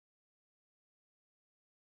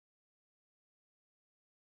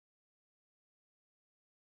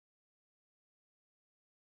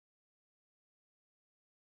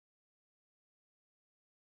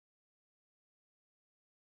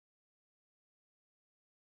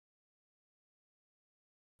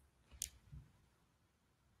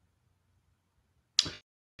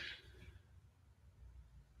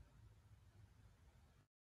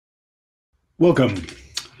Welcome.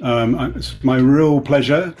 It's my real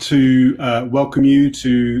pleasure to welcome you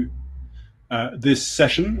to this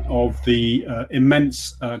session of the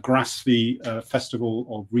immense GRASFI Festival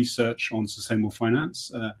of Research on Sustainable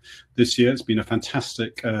Finance. This year it's been a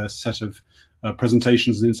fantastic set of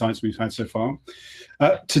presentations and insights we've had so far.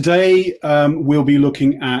 Today we'll be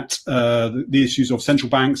looking at the issues of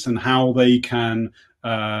central banks and how they can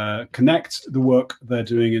connect the work they're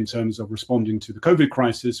doing in terms of responding to the COVID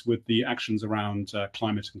crisis with the actions around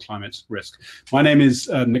climate and climate risk. My name is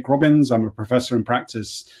Nick Robbins. I'm a professor in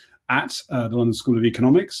practice at the London School of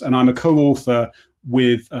Economics, and I'm a co-author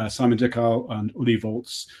with Simon Dickow and Uli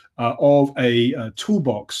Volz of a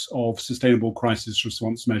toolbox of sustainable crisis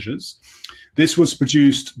response measures. This was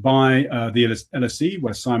produced by the LSE,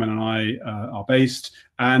 where Simon and I are based,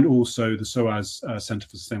 and also the SOAS Centre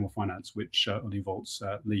for Sustainable Finance, which Uli Volz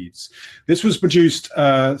leads. This was produced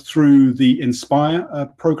through the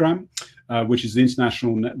INSPIRE programme, which is the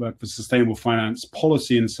International Network for Sustainable Finance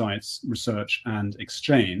Policy Insights, Research and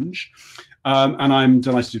Exchange. And I'm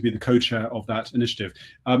delighted to be the co-chair of that initiative.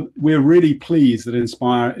 We're really pleased that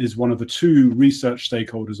INSPIRE is one of the two research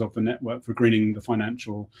stakeholders of the Network for Greening the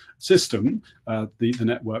Financial System, the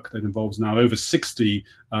network that involves now over 60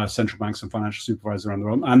 central banks and financial supervisors around the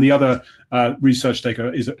world. And the other research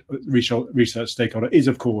stakeholder is,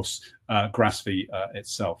 of course, GRASFI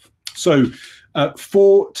itself. So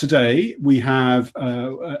for today, we have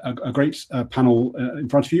a great panel in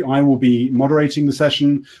front of you. I will be moderating the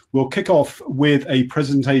session. We'll kick off with a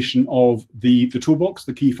presentation of the toolbox,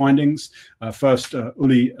 the key findings. First,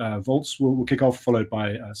 Uli Volz will kick off, followed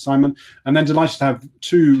by Simon. And then delighted to have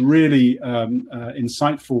two really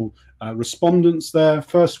insightful respondents there.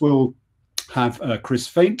 First, we'll have Chris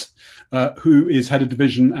Faint, who is head of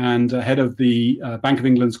division and head of the Bank of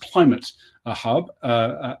England's Climate Hub,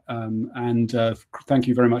 and thank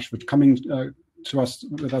you very much for coming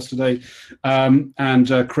with us today.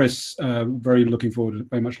 Chris, very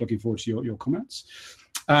much looking forward to your comments.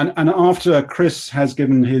 And after Chris has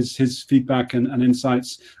given his feedback and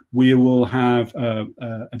insights, we will have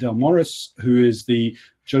Adele Morris, who is the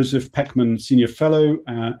Joseph Peckman Senior Fellow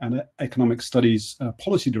and Economic Studies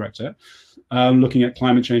Policy Director, looking at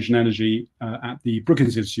climate change and energy at the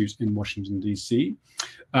Brookings Institute in Washington, D.C.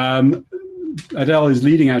 Adele is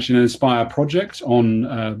leading actually an INSPIRE project on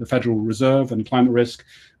the Federal Reserve and climate risk,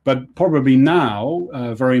 but probably now,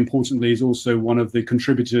 very importantly, is also one of the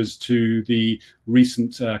contributors to the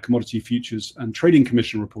recent Commodity Futures and Trading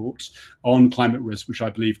Commission report on climate risk, which I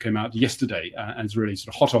believe came out yesterday and is really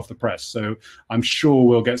sort of hot off the press. So I'm sure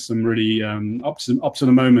we'll get some really up to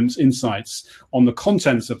the moment insights on the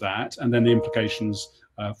contents of that and then the implications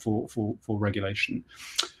for regulation.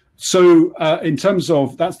 So in terms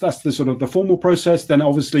of that's the sort of the formal process, then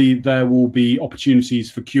obviously there will be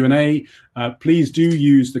opportunities for Q&A. Please do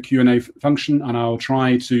use the Q&A function, and I'll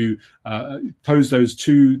try to pose those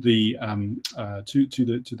to the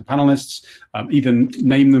panelists, either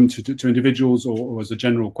name them to individuals or as a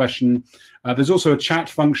general question. There's also a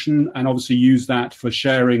chat function, and obviously use that for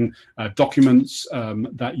sharing documents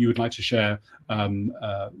that you would like to share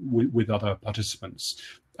with other participants.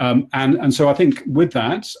 And so I think with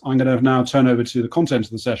that, I'm going to now turn over to the content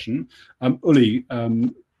of the session. Uli,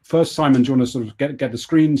 first, Simon, do you want to sort of get the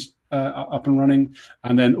screens up and running?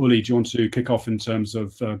 And then Uli, do you want to kick off in terms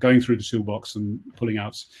of going through the toolbox and pulling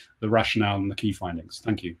out the rationale and the key findings?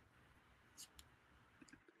 Thank you.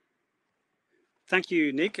 Thank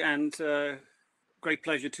you, Nick, and great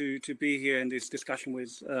pleasure to be here in this discussion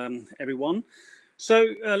with everyone.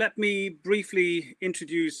 So let me briefly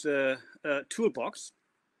introduce Toolbox.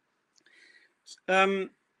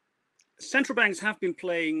 Central banks have been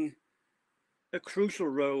playing a crucial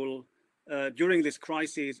role during this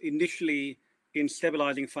crisis, initially in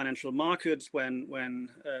stabilizing financial markets when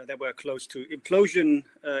they were close to implosion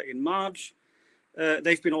in March.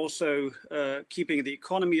 They've been also keeping the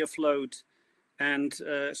economy afloat, and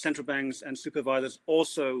central banks and supervisors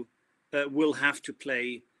also will have to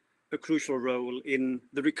play a crucial role in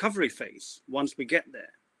the recovery phase once we get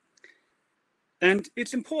there. And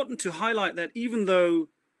it's important to highlight that even though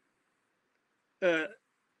the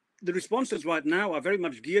responses right now are very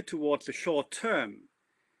much geared towards the short term,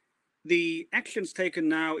 the actions taken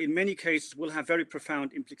now in many cases will have very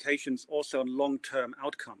profound implications also on long-term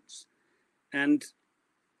outcomes. And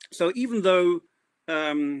so even though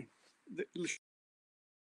the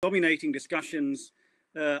dominating discussions,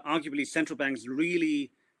 arguably central banks really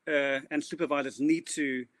and supervisors need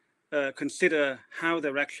to consider how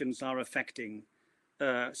their actions are affecting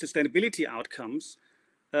sustainability outcomes,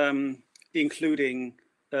 including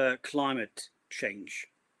climate change.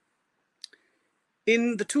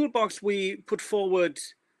 In the toolbox, we put forward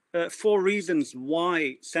 4 reasons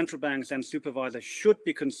why central banks and supervisors should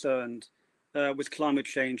be concerned with climate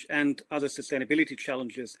change and other sustainability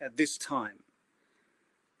challenges at this time.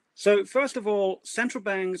 So first of all, central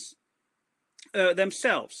banks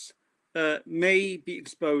themselves may be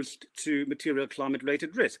exposed to material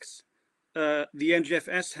climate-related risks. The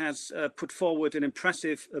NGFS has put forward an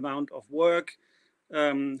impressive amount of work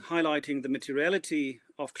highlighting the materiality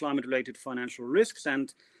of climate-related financial risks.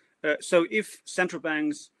 And so if central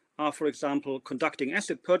banks are, for example, conducting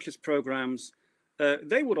asset purchase programs,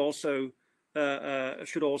 they would also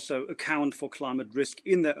should also account for climate risk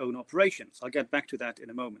in their own operations. I'll get back to that in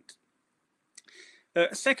a moment.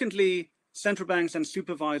 Secondly, central banks and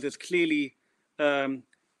supervisors clearly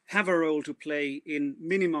have a role to play in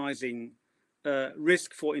minimizing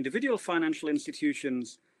risk for individual financial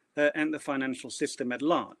institutions and the financial system at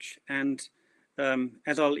large. And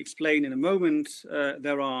as I'll explain in a moment,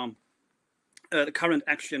 there are the current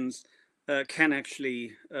actions can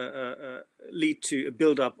actually lead to a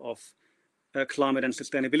buildup of climate and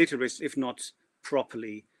sustainability risks if not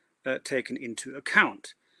properly taken into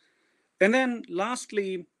account. And then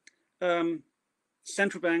lastly,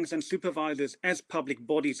 central banks and supervisors as public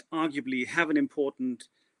bodies arguably have an important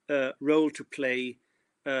role to play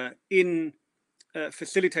in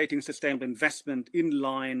facilitating sustainable investment in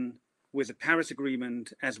line with the Paris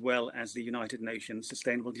Agreement as well as the United Nations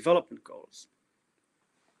Sustainable Development Goals.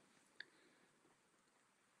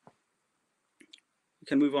 We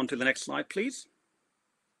can move on to the next slide, please.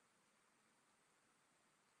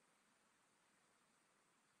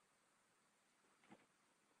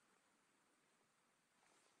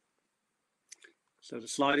 So the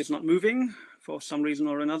slide is not moving for some reason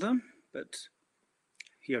or another, but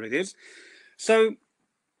here it is. So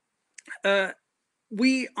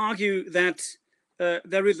we argue that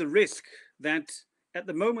there is a risk that at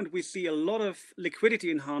the moment we see a lot of liquidity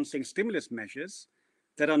enhancing stimulus measures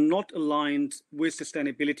that are not aligned with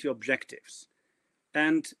sustainability objectives.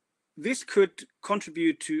 And this could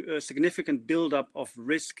contribute to a significant buildup of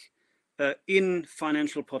risk in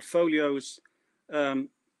financial portfolios,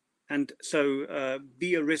 and so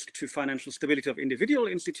be a risk to financial stability of individual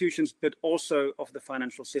institutions, but also of the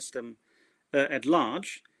financial system at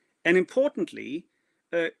large. And importantly,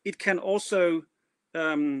 it can also,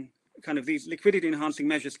 kind of these liquidity enhancing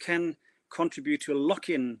measures can contribute to a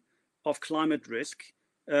lock-in of climate risk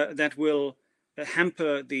that will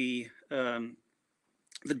hamper the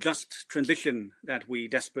just transition that we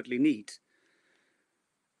desperately need.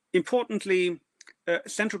 Importantly,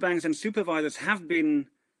 central banks and supervisors have been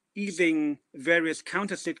easing various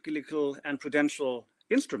counter-cyclical and prudential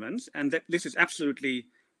instruments, and that this is absolutely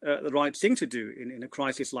the right thing to do in a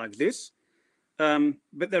crisis like this.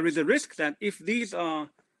 But there is a risk that if these are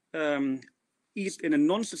eased in a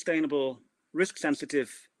non-sustainable,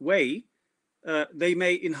 risk-sensitive way, they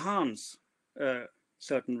may enhance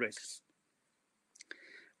certain risks.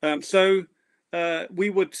 So we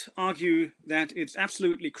would argue that it's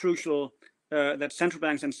absolutely crucial that central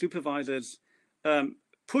banks and supervisors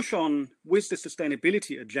push on with the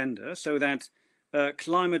sustainability agenda so that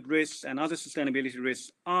climate risks and other sustainability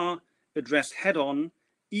risks are addressed head-on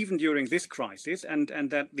even during this crisis, and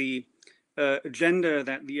that the agenda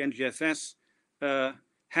that the NGFS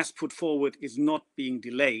has put forward is not being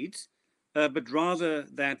delayed, but rather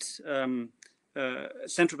that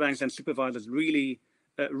central banks and supervisors really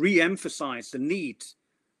re-emphasize the need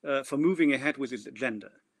for moving ahead with this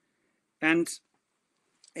agenda. And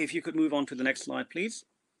if you could move on to the next slide, please.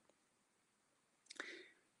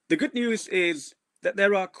 The good news is that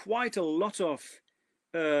there are quite a lot of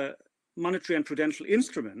monetary and prudential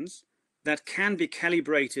instruments that can be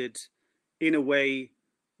calibrated in a way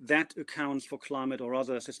that accounts for climate or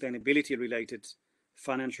other sustainability related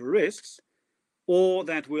financial risks, or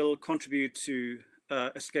that will contribute to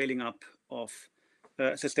a scaling up of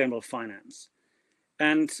sustainable finance.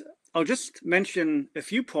 And I'll just mention a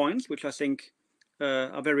few points which I think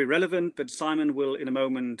are very relevant, but Simon will in a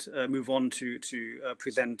moment move on to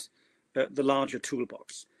present the larger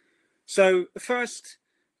toolbox. So first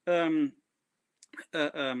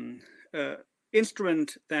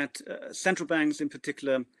instrument that central banks in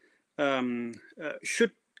particular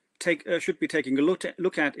should be taking a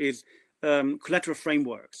look at is collateral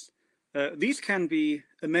frameworks. These can be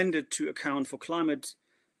amended to account for climate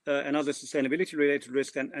and other sustainability related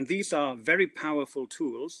risks, and these are very powerful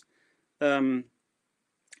tools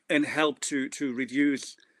and help to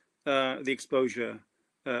reduce the exposure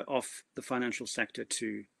of the financial sector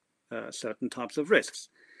to certain types of risks.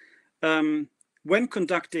 when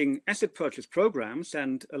conducting asset purchase programs,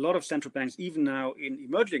 and a lot of central banks, even now in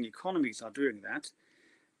emerging economies, are doing that,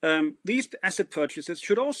 these asset purchases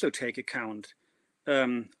should also take account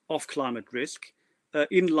of climate risk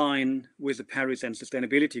in line with the Paris and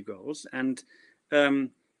sustainability goals. And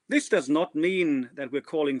this does not mean that we're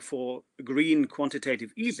calling for green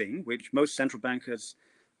quantitative easing, which most central bankers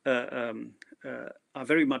are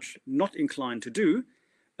very much not inclined to do,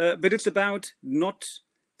 but it's about not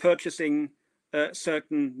purchasing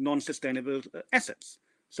certain non-sustainable assets.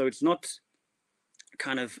 So it's not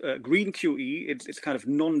kind of green QE, it's kind of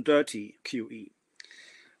non-dirty QE.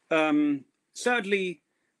 Thirdly,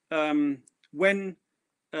 when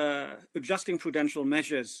adjusting prudential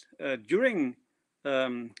measures during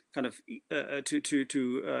kind of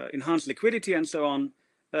to enhance liquidity and so on,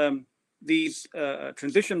 these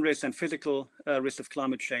transition risks and physical risks of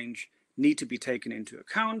climate change need to be taken into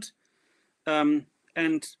account. And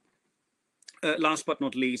last but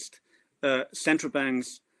not least, central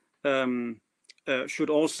banks should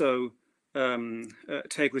also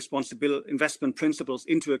take responsible investment principles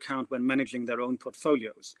into account when managing their own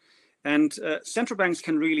portfolios. And central banks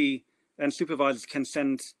can really, and supervisors can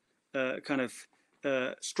send kind of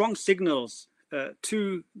strong signals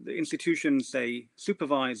to the institutions they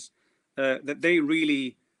supervise that they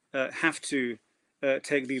really have to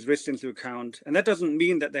take these risks into account. And that doesn't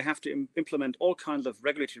mean that they have to implement all kinds of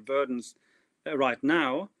regulatory burdens right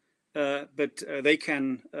now, but they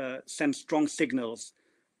can send strong signals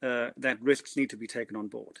that risks need to be taken on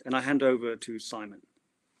board. And I hand over to Simon.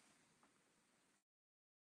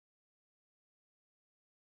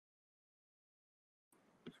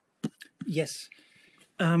 Yes,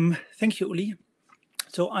 thank you, Uli.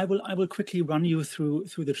 So I will quickly run you through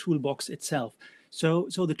the toolbox itself. So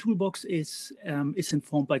the toolbox is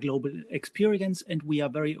informed by global experience, and we are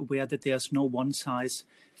very aware that there's no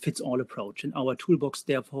one-size-fits-all approach. And our toolbox,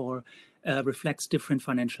 therefore, reflects different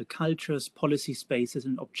financial cultures, policy spaces,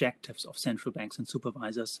 and objectives of central banks and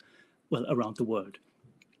supervisors, well, around the world.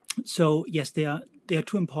 So yes, there are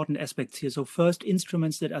two important aspects here. So first,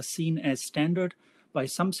 instruments that are seen as standard by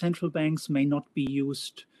some central banks may not be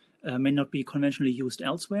conventionally used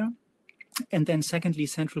elsewhere. And then secondly,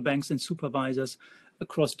 central banks and supervisors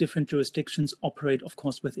across different jurisdictions operate, of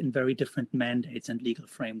course, within very different mandates and legal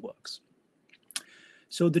frameworks.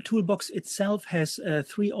 So the toolbox itself has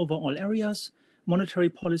three overall areas: monetary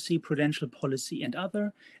policy, prudential policy, and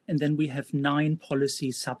other. And then we have 9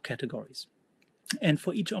 policy subcategories. And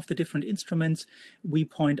for each of the different instruments, we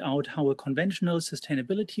point out how a conventional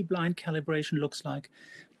sustainability blind calibration looks like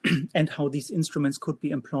and how these instruments could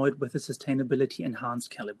be employed with a sustainability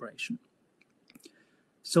enhanced calibration.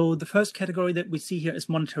 So the first category that we see here is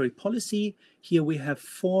monetary policy. Here we have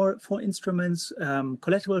four instruments: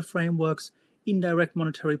 collateral frameworks, indirect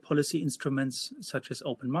monetary policy instruments such as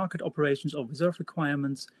open market operations or reserve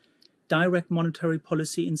requirements, direct monetary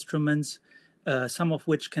policy instruments, some of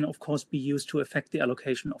which can, of course, be used to affect the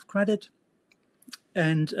allocation of credit,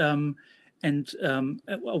 and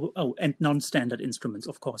non-standard instruments,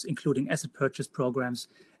 of course, including asset purchase programs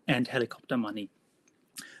and helicopter money.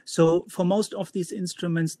 So for most of these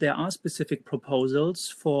instruments, there are specific proposals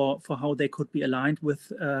for how they could be aligned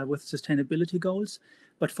with sustainability goals.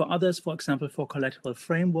 But for others, for example, for collateral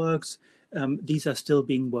frameworks, these are still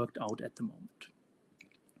being worked out at the moment.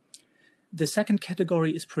 The second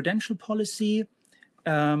category is prudential policy.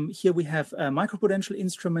 Here we have microprudential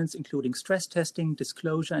instruments, including stress testing,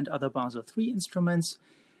 disclosure, and other Basel III instruments.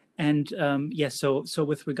 And yes, so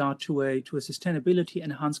with regard to a sustainability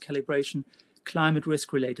enhanced calibration, climate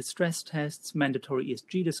risk related stress tests, mandatory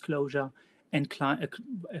ESG disclosure, and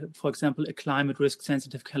for example, a climate risk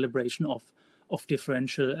sensitive calibration of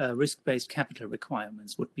differential risk-based capital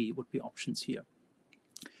requirements would be options here.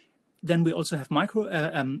 Then we also have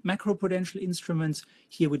macroprudential instruments.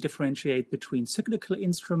 Here we differentiate between cyclical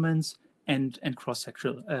instruments and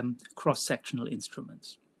cross-sectional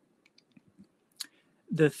instruments.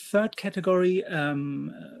 The third category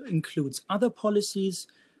includes other policies.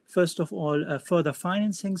 First of all, further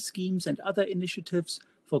financing schemes and other initiatives,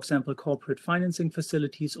 for example, corporate financing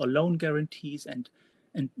facilities or loan guarantees and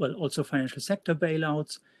well, also financial sector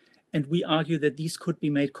bailouts. And we argue that these could be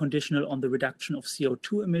made conditional on the reduction of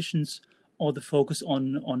CO2 emissions or the focus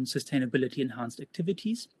on sustainability enhanced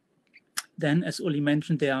activities. Then, as Uli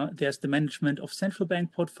mentioned, there's the management of central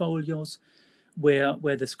bank portfolios, where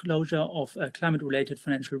disclosure of climate-related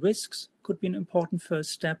financial risks could be an important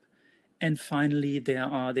first step. And finally,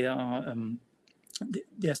 there's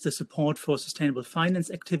the support for sustainable finance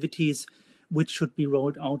activities, which should be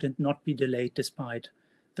rolled out and not be delayed despite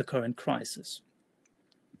the current crisis.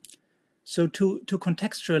 So to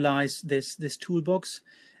contextualize this toolbox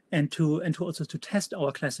and to also to test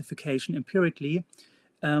our classification empirically,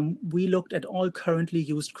 we looked at all currently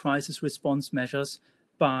used crisis response measures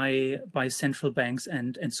by central banks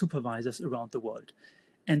and supervisors around the world.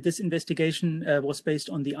 And this investigation was based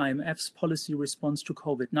on the IMF's policy response to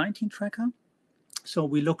COVID-19 tracker. So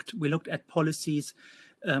we looked at policies,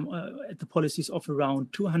 at the policies of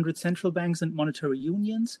around 200 central banks and monetary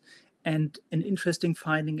unions. And an interesting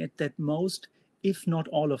finding is that most, if not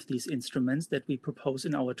all of these instruments that we propose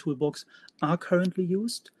in our toolbox are currently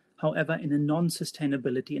used, however, in a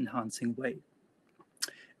non-sustainability enhancing way.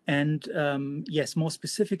 And yes, more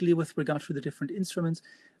specifically with regard to the different instruments,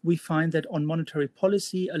 we find that on monetary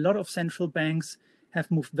policy, a lot of central banks have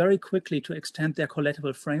moved very quickly to extend their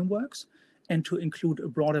collateral frameworks and to include a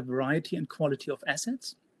broader variety and quality of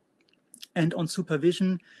assets. And on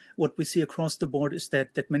supervision, what we see across the board is that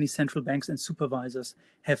many central banks and supervisors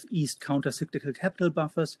have eased counter-cyclical capital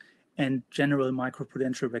buffers and general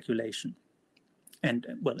macroprudential regulation and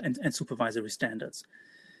supervisory standards.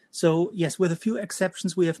 So yes, with a few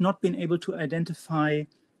exceptions, we have not been able to identify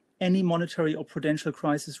any monetary or prudential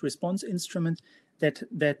crisis response instruments that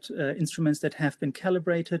have been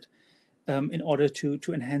calibrated in order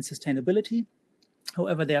to enhance sustainability.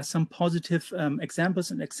 However, there are some positive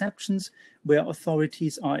examples and exceptions where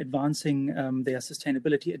authorities are advancing their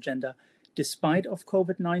sustainability agenda despite of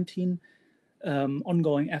COVID-19,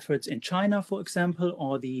 ongoing efforts in China, for example,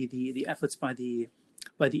 or the efforts by the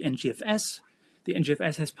NGFS. The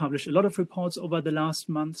NGFS has published a lot of reports over the last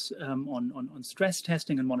months on stress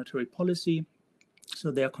testing and monetary policy.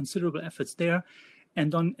 So there are considerable efforts there.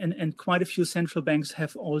 And quite a few central banks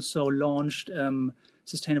have also launched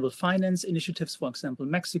sustainable finance initiatives, for example,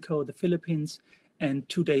 Mexico, the Philippines, and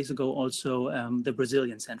 2 days ago also the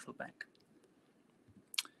Brazilian Central Bank.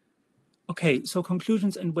 Okay, so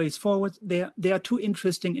conclusions and ways forward. There are two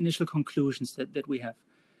interesting initial conclusions that we have.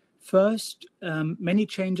 First, many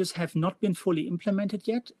changes have not been fully implemented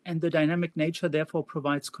yet, and the dynamic nature therefore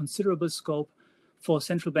provides considerable scope for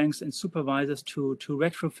central banks and supervisors to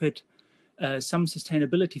retrofit some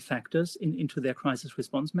sustainability factors into their crisis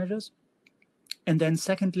response measures. And then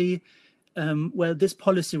secondly, well, this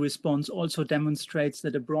policy response also demonstrates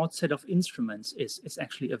that a broad set of instruments is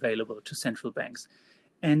actually available to central banks.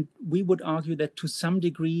 And we would argue that to some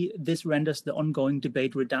degree, this renders the ongoing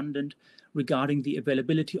debate redundant regarding the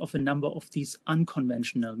availability of a number of these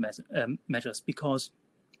unconventional measures, because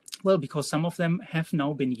some of them have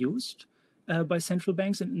now been used by central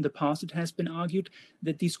banks, and in the past it has been argued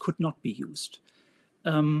that these could not be used.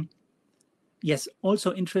 Yes,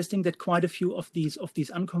 also interesting that quite a few of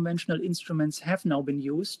these unconventional instruments have now been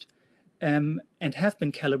used and have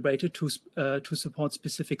been calibrated to support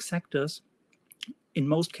specific sectors. In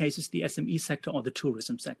most cases, the SME sector or the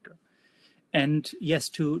tourism sector. And yes,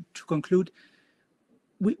 to conclude,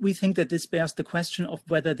 we think that this bears the question of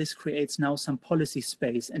whether this creates now some policy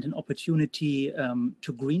space and an opportunity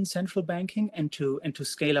to green central banking and to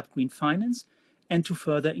scale up green finance and to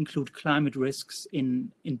further include climate risks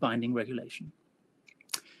in binding regulation.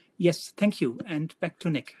 Yes, thank you. And back to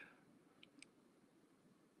Nick.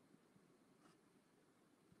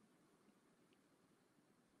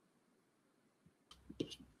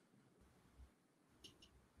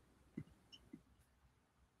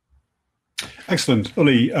 Excellent,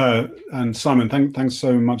 Uli and Simon, thanks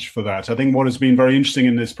so much for that. I think what has been very interesting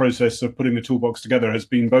in this process of putting the toolbox together has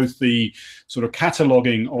been both the sort of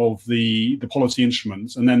cataloguing of the policy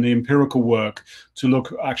instruments and then the empirical work to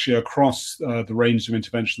look actually across the range of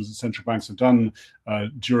interventions that central banks have done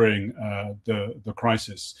during the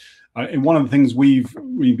crisis. And one of the things we've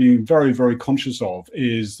been very, very conscious of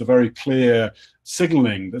is the very clear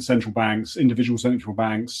signalling that central banks, individual central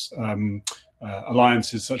banks,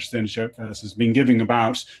 alliances such as the NGFS has been giving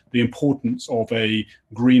about the importance of a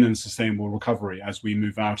green and sustainable recovery as we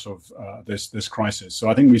move out of this crisis. So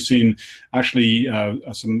I think we've seen actually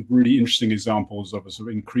some really interesting examples of a sort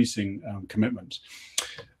of increasing commitment.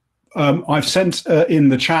 I've sent in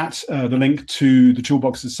the chat the link to the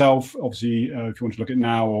toolbox itself, obviously, if you want to look at it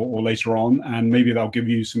now or later on, and maybe that'll give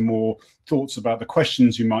you some more thoughts about the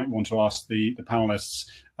questions you might want to ask the panelists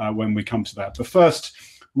when we come to that. But first,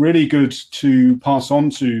 really good to pass on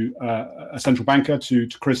to a central banker, to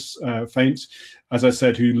Chris Faint, as I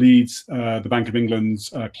said, who leads the Bank of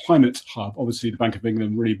England's climate hub. Obviously, the Bank of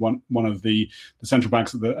England really one of the central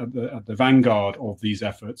banks at the vanguard of these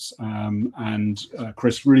efforts. And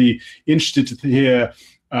Chris, really interested to hear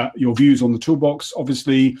your views on the toolbox,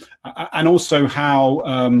 obviously, and also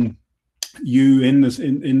how you in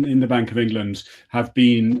the Bank of England have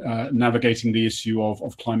been navigating the issue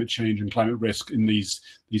of climate change and climate risk in these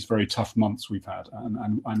very tough months we've had,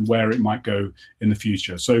 and where it might go in the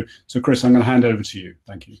future. So Chris, I'm going to hand over to you.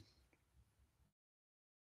 Thank you.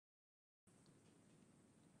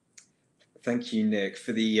 Thank you, Nick,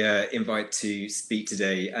 for the invite to speak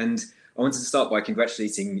today. And I wanted to start by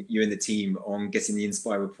congratulating you and the team on getting the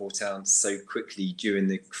Inspire report out so quickly during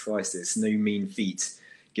the crisis. No mean feat,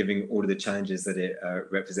 given all of the challenges that it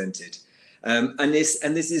represented. And this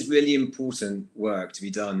is really important work to be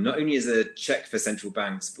done, not only as a check for central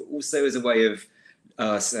banks, but also as a way of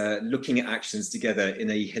us looking at actions together in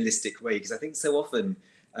a holistic way, because I think so often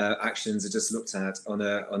actions are just looked at on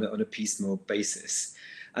a piecemeal basis.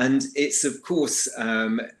 And it's, of course,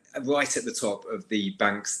 right at the top of the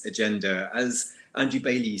bank's agenda. As Andrew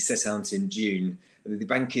Bailey set out in June, the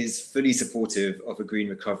bank is fully supportive of a green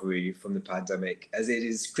recovery from the pandemic, as it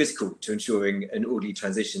is critical to ensuring an orderly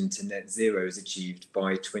transition to net zero is achieved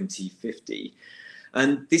by 2050.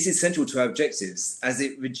 And this is central to our objectives, as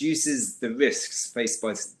it reduces the risks faced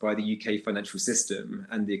by the UK financial system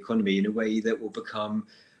and the economy in a way that will become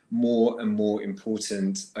more and more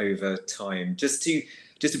important over time. Just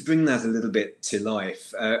to bring that a little bit to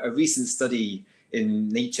life, a recent study in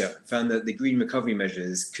Nature found that the green recovery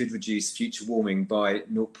measures could reduce future warming by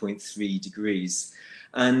 0.3 degrees.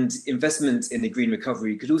 And investment in the green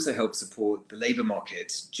recovery could also help support the labour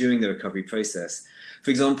market during the recovery process.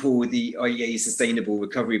 For example, the IEA Sustainable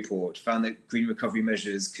Recovery Report found that green recovery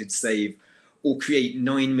measures could save or create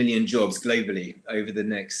 9 million jobs globally over the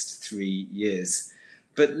next 3 years.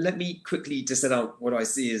 But let me quickly just set out what I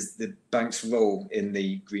see as the bank's role in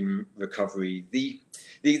the green recovery. The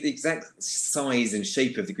exact size and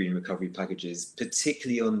shape of the green recovery packages,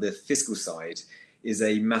 particularly on the fiscal side, is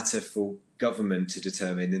a matter for government to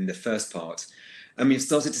determine in the first part. And we've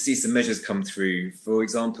started to see some measures come through, for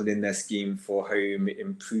example, in their scheme for home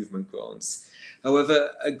improvement grants.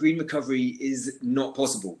 However, a green recovery is not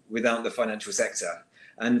possible without the financial sector.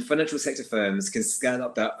 And financial sector firms can scale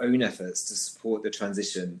up their own efforts to support the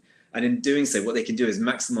transition. And in doing so, what they can do is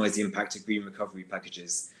maximize the impact of green recovery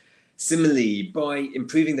packages. Similarly, by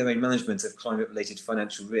improving their own management of climate-related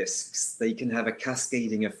financial risks, they can have a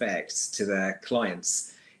cascading effect to their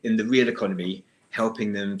clients in the real economy,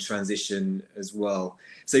 helping them transition as well.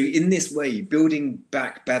 So in this way, building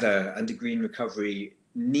back better and a green recovery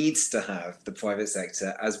needs to have the private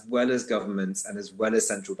sector, as well as governments and as well as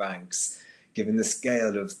central banks, given the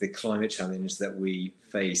scale of the climate challenge that we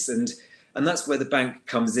face. And that's where the bank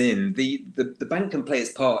comes in. The bank can play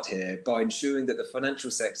its part here by ensuring that the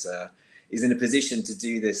financial sector is in a position to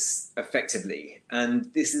do this effectively. And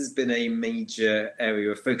this has been a major area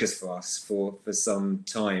of focus for us for some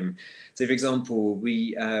time. So, for example,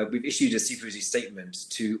 we've issued a supervisory statement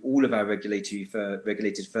to all of our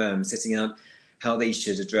regulated firms, setting out how they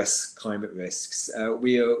should address climate risks.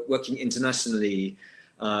 We are working internationally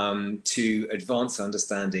to advance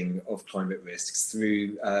understanding of climate risks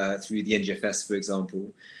through the NGFS, for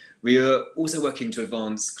example. We are also working to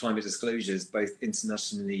advance climate disclosures both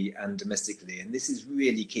internationally and domestically, and this is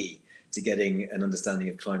really key to getting an understanding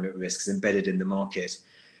of climate risks embedded in the market.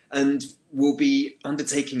 And we'll be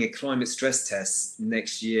undertaking a climate stress test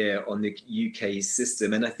next year on the UK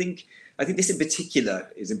system, and I think this in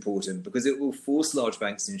particular is important because it will force large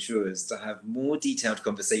banks and insurers to have more detailed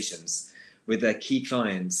conversations with their key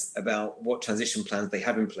clients about what transition plans they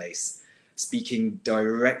have in place, speaking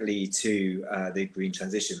directly to the green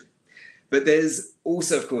transition. But there's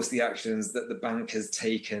also, of course, the actions that the bank has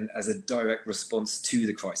taken as a direct response to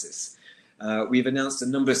the crisis. We've announced a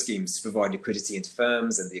number of schemes to provide liquidity into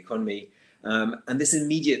firms and the economy. And this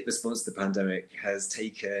immediate response to the pandemic has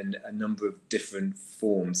taken a number of different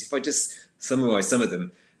forms. If I just summarize some of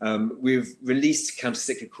them, we've released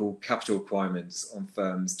countercyclical capital requirements on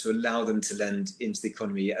firms to allow them to lend into the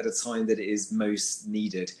economy at a time that it is most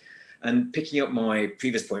needed. And picking up my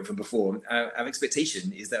previous point from before, our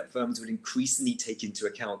expectation is that firms will increasingly take into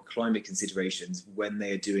account climate considerations when they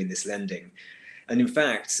are doing this lending. And in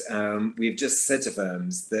fact, we've just said to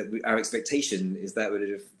firms that our expectation is that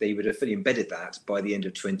they would have fully embedded that by the end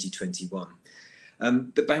of 2021.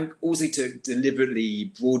 The bank also took deliberately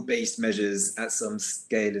broad-based measures at some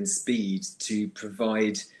scale and speed to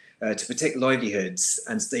provide to protect livelihoods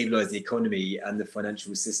and stabilise the economy and the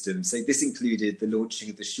financial system. So this included the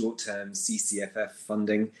launching of the short-term CCFF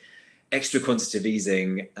funding, extra quantitative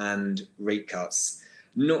easing and rate cuts.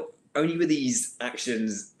 Not only were these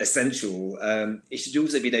actions essential, it should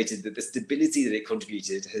also be noted that the stability that it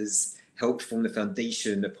contributed has helped form the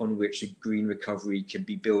foundation upon which a green recovery can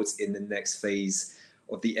be built in the next phase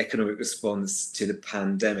of the economic response to the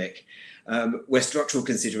pandemic. where structural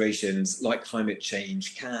considerations like climate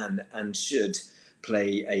change can and should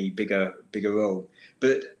play a bigger role.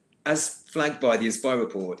 But as flagged by the Inspire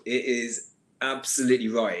report, it is absolutely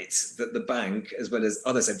right that the bank, as well as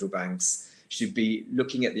other central banks, should be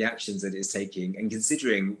looking at the actions that it is taking and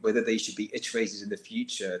considering whether they should be iterated in the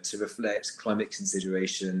future to reflect climate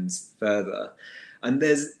considerations further. And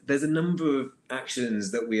there's a number of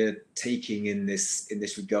actions that we are taking in this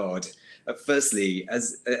regard. Firstly,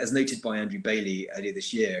 as noted by Andrew Bailey earlier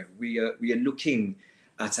this year, we are looking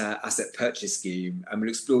at our asset purchase scheme, and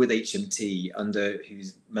we'll explore with HMT, under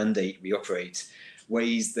whose mandate we operate,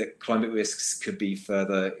 ways that climate risks could be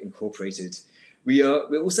further incorporated.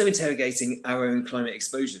 We're also interrogating our own climate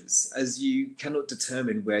exposures, as you cannot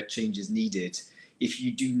determine where change is needed if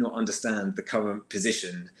you do not understand the current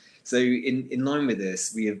position. So in line with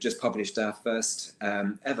this, we have just published our first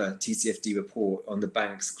ever TCFD report on the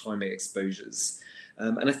bank's climate exposures.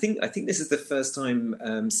 And I think this is the first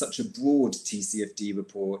time such a broad TCFD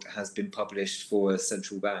report has been published for a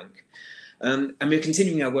central bank. And we're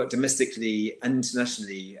continuing our work domestically and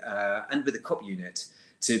internationally and with the COP unit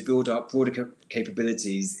to build up broader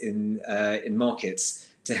capabilities in markets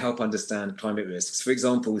to help understand climate risks, for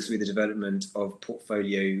example, through the development of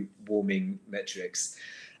portfolio warming metrics.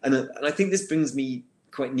 And I think this brings me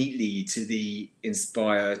quite neatly to the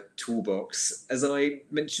Inspire toolbox. As I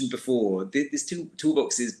mentioned before, this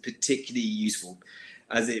toolbox is particularly useful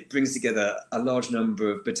as it brings together a large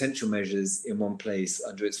number of potential measures in one place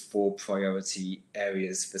under its 4 priority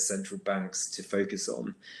areas for central banks to focus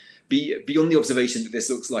on. Beyond the observation that this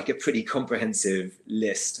looks like a pretty comprehensive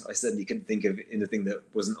list, I certainly couldn't think of anything that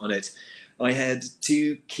wasn't on it. I had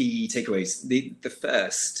 2 key takeaways. The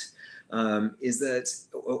first is that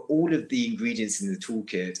all of the ingredients in the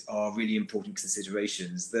toolkit are really important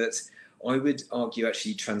considerations that I would argue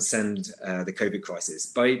actually transcend the COVID crisis.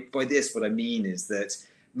 By this, what I mean is that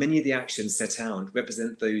many of the actions set out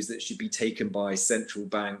represent those that should be taken by central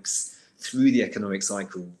banks through the economic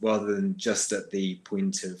cycle rather than just at the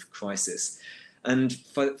point of crisis. And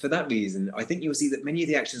for that reason, I think you'll see that many of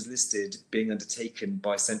the actions listed being undertaken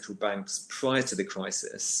by central banks prior to the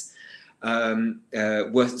crisis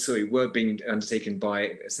were being undertaken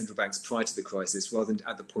by central banks prior to the crisis rather than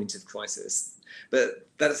at the point of crisis. But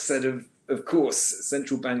that said, of course,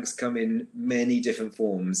 central banks come in many different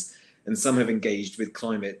forms, and some have engaged with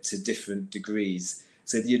climate to different degrees.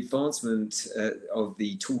 So the advancement of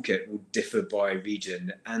the toolkit will differ by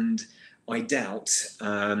region, and I doubt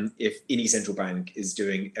if any central bank is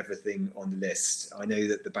doing everything on the list. I know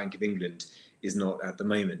that the Bank of England is not at the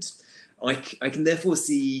moment. I can therefore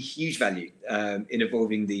see huge value in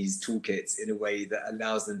evolving these toolkits in a way that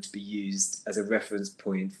allows them to be used as a reference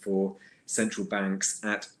point for central banks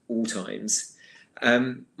at all times.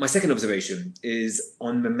 My second observation is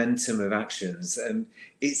on momentum of actions.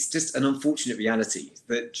 It's just an unfortunate reality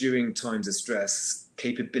that during times of stress,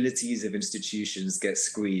 capabilities of institutions get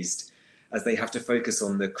squeezed as they have to focus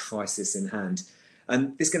on the crisis in hand.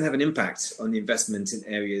 And this can have an impact on the investment in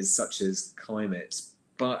areas such as climate.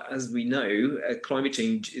 But as we know, climate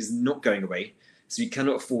change is not going away, so we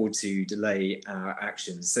cannot afford to delay our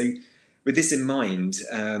actions. So with this in mind,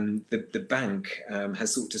 the bank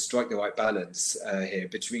has sought to strike the right balance here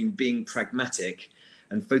between being pragmatic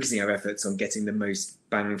and focusing our efforts on getting the most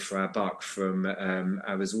bang for our buck from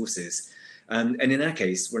our resources. And in our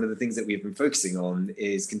case, one of the things that we've been focusing on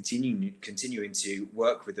is continuing to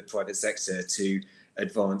work with the private sector to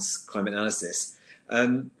advance climate analysis.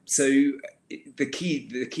 So the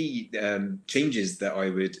key changes that I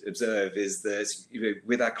would observe is that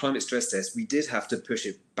with our climate stress test, we did have to push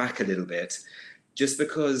it back a little bit, just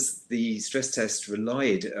because the stress test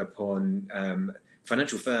relied upon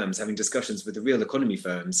financial firms having discussions with the real economy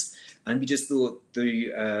firms, and we just thought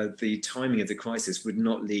the timing of the crisis would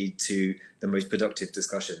not lead to the most productive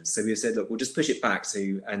discussions. So we said, look, we'll just push it back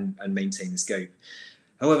and maintain the scope.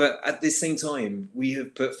 However, at the same time, we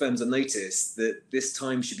have put firms on notice that this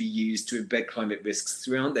time should be used to embed climate risks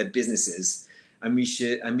throughout their businesses, and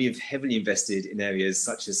we have heavily invested in areas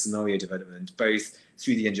such as scenario development, both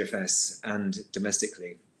through the NGFS and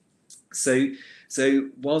domestically. So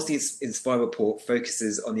whilst the Inspire report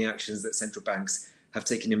focuses on the actions that central banks have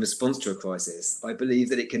taken in response to a crisis, I believe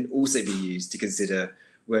that it can also be used to consider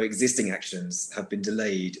where existing actions have been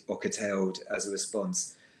delayed or curtailed as a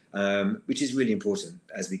response. Which is really important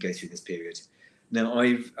as we go through this period. Now,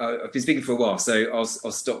 I've been speaking for a while, so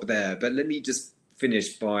I'll stop there. But let me just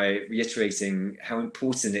finish by reiterating how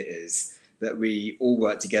important it is that we all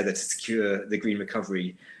work together to secure the green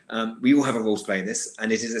recovery. We all have a role to play in this,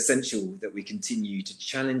 and it is essential that we continue to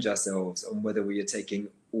challenge ourselves on whether we are taking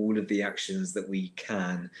all of the actions that we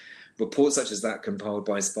can, reports such as that compiled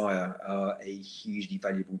by Spire are a hugely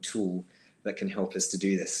valuable tool that can help us to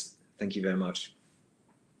do this. Thank you very much.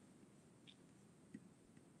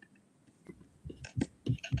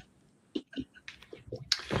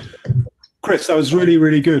 Chris, that was really,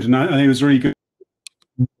 really good, and I think it was really good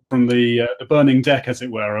from the burning deck, as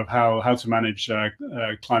it were, of how to manage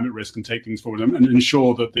climate risk and take things forward and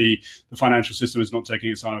ensure that the financial system is not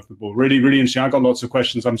taking its eye off the ball. Really, really interesting. I got lots of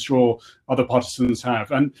questions. I'm sure other participants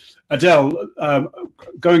have. And Adele,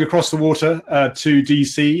 going across the water to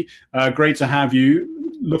DC, great to have you.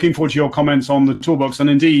 Looking forward to your comments on the toolbox and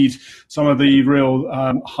indeed some of the real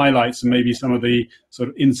highlights and maybe some of the sort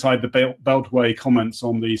of inside the beltway comments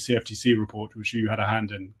on the CFTC report, which you had a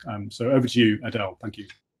hand in. So over to you, Adele. Thank you.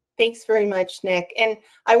 Thanks very much, Nick. And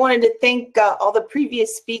I wanted to thank all the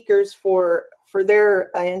previous speakers for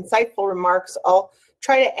their insightful remarks. I'll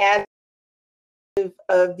try to add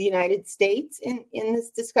of the United States in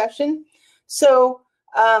this discussion. So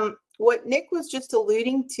what Nick was just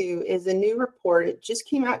alluding to is a new report. It just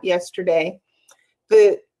came out yesterday.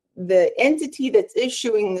 The entity that's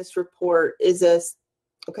issuing this report is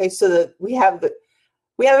we have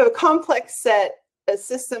a complex a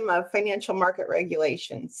system of financial market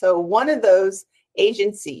regulation. So one of those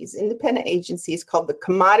agencies, independent agencies, called the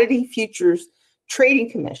Commodity Futures Trading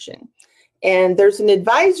Commission. And there's an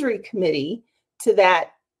advisory committee to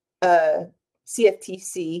that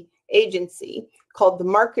CFTC agency called the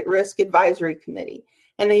Market Risk Advisory Committee.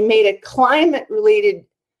 And they made a climate-related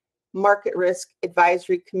Market Risk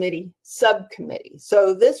Advisory Committee subcommittee.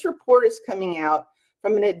 So this report is coming out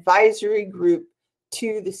from an advisory group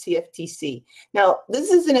to the CFTC. Now,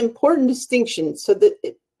 this is an important distinction. So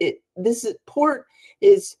that this report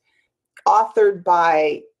is authored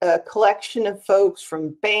by a collection of folks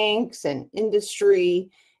from banks and industry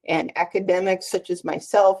and academics such as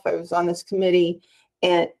myself. I was on this committee,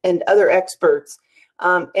 and other experts.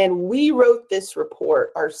 And we wrote this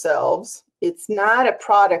report ourselves. It's not a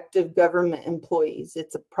product of government employees.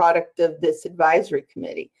 It's a product of this advisory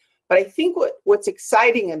committee. But I think what's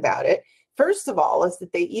exciting about it, first of all, is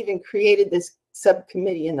that they even created this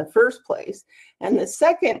subcommittee in the first place. And the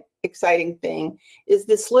second exciting thing is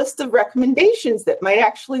this list of recommendations that might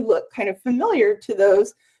actually look kind of familiar to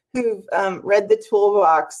those who've read the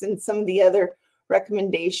toolbox and some of the other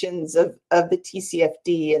recommendations of the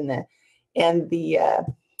TCFD and the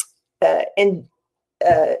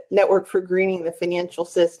Network for Greening the Financial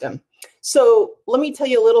System. So let me tell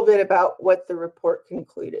you a little bit about what the report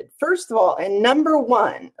concluded. First of all, and number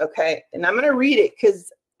one, okay, and I'm going to read it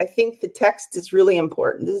because I think the text is really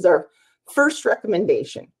important. This is our first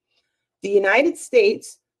recommendation. The United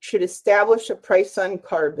States should establish a price on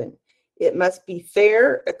carbon. It must be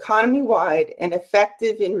fair, economy-wide, and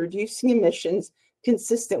effective in reducing emissions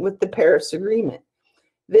consistent with the Paris Agreement.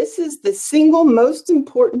 This is the single most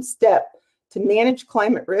important step to manage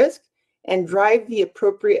climate risk and drive the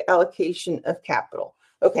appropriate allocation of capital.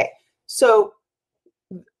 Okay, so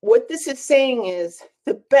what this is saying is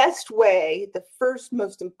the best way, the first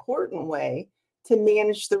most important way to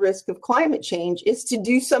manage the risk of climate change is to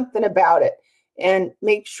do something about it and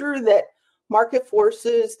make sure that market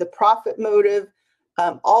forces, the profit motive,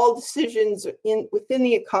 all decisions within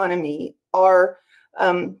the economy are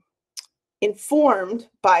informed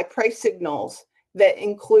by price signals that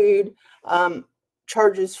include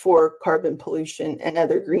charges for carbon pollution and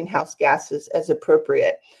other greenhouse gases as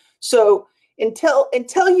appropriate. So until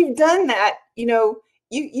you've done that,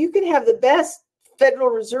 you can have the best Federal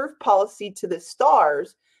Reserve policy to the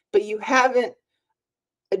stars, but you haven't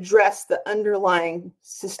addressed the underlying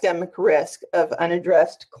systemic risk of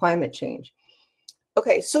unaddressed climate change.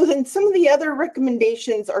 Okay, so then some of the other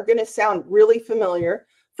recommendations are going to sound really familiar.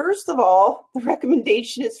 First of all, the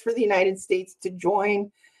recommendation is for the United States to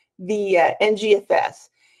join the NGFS.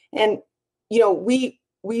 And,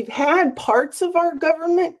 we've had parts of our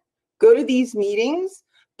government go to these meetings,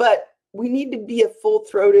 but we need to be a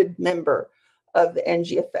full-throated member of the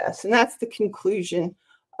NGFS. And that's the conclusion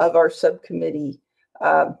of our subcommittee.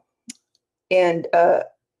 And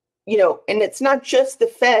it's not just the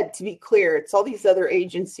Fed, to be clear, it's all these other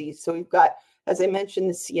agencies. So we've got, as I mentioned,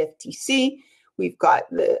 the CFTC, we've got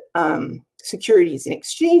the Securities and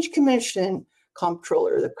Exchange Commission,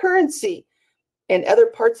 Comptroller of the Currency, and other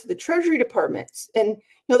parts of the Treasury Departments. And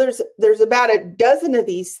there's about a dozen of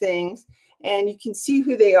these things, and you can see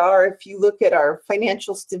who they are if you look at our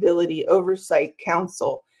Financial Stability Oversight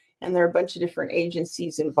Council, and there are a bunch of different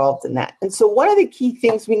agencies involved in that. And so one of the key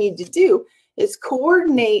things we need to do is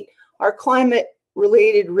coordinate our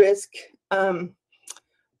climate-related risk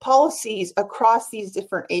policies across these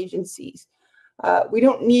different agencies. We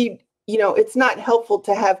don't need, it's not helpful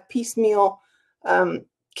to have piecemeal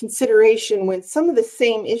consideration when some of the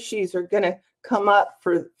same issues are going to come up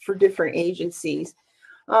for different agencies.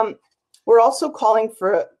 We're also calling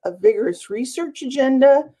for a vigorous research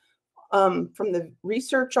agenda from the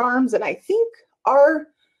research arms, and I think our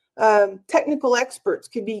technical experts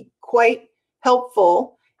could be quite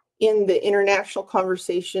helpful in the international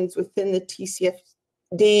conversations within the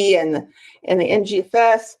TCFD and the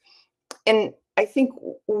NGFS. And I think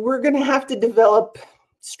we're going to have to develop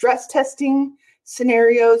stress testing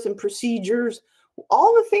scenarios and procedures,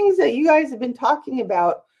 all the things that you guys have been talking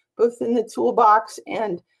about, both in the toolbox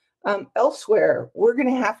and elsewhere, we're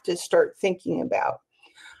going to have to start thinking about.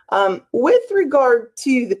 With regard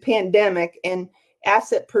to the pandemic and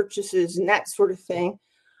asset purchases and that sort of thing,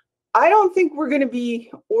 I don't think we're going to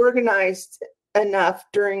be organized enough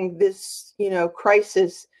during this,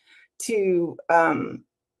 crisis to,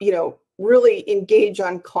 really engage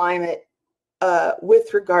on climate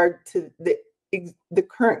with regard to the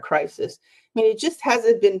current crisis. I mean, it just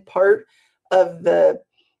hasn't been part of the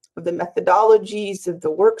methodologies, of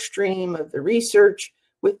the work stream, of the research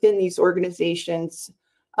within these organizations.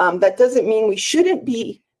 That doesn't mean we shouldn't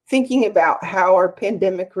be thinking about how our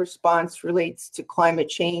pandemic response relates to climate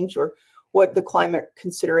change or what the climate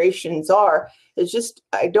considerations are. It's just,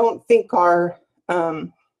 I don't think we're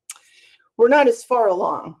not as far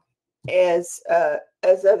along as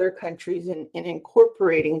other countries in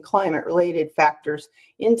incorporating climate-related factors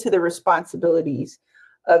into the responsibilities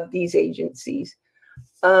of these agencies.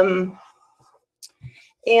 And,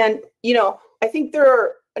 I think there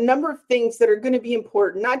are a number of things that are going to be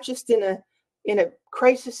important, not just in a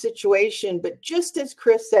crisis situation, but just as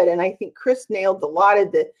Chris said, and I think Chris nailed a lot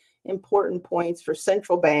of the important points for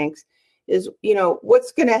central banks, is,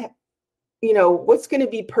 what's going to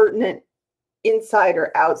be pertinent inside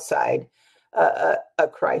or outside a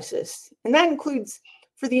crisis. And that includes,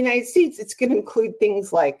 for the United States, it's going to include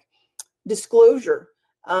things like disclosure.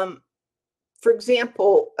 For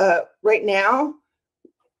example, right now,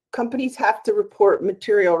 companies have to report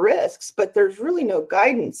material risks, but there's really no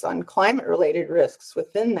guidance on climate-related risks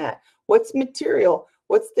within that. What's material?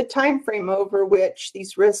 What's the time frame over which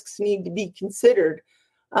these risks need to be considered?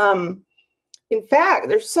 In fact,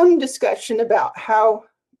 there's some discussion about how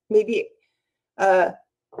maybe,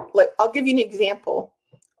 I'll give you an example.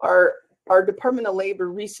 Our Department of Labor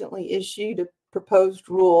recently issued a proposed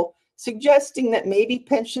rule suggesting that maybe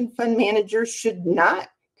pension fund managers should not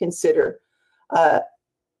consider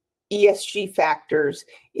ESG factors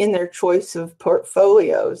in their choice of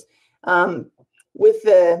portfolios, with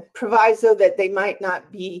the proviso that they might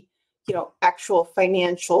not be, actual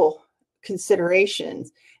financial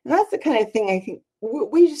considerations. And that's the kind of thing I think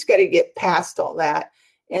we just got to get past all that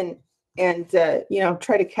and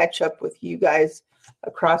try to catch up with you guys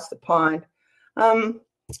across the pond.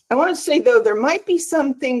 I want to say, though, there might be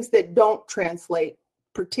some things that don't translate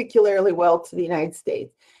particularly well to the United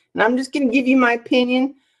States. And I'm just going to give you my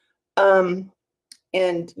opinion. And,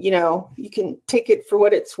 you can take it for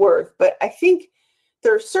what it's worth. But I think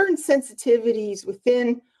there are certain sensitivities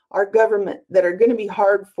within our government that are going to be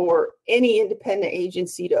hard for any independent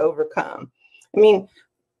agency to overcome. I mean,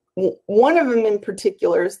 one of them in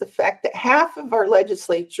particular is the fact that half of our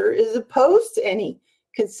legislature is opposed to any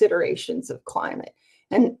considerations of climate.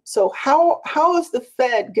 And so how is the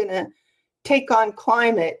Fed going to take on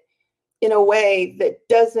climate in a way that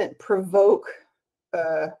doesn't provoke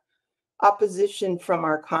opposition from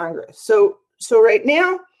our Congress? So right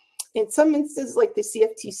now, in some instances like the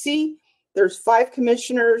CFTC, there's 5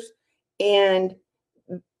 commissioners and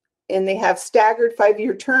they have staggered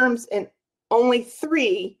 5-year terms, and only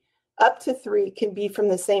 3, up to 3, can be from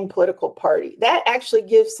the same political party. That actually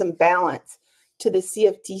gives some balance to the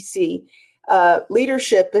CFTC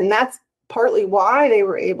leadership, and that's partly why they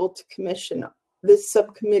were able to commission this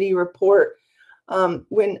subcommittee report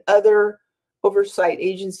when other oversight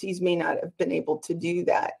agencies may not have been able to do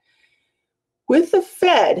that. With the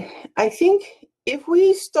Fed, I think if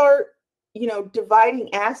we start,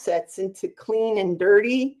 dividing assets into clean and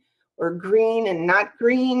dirty or green and not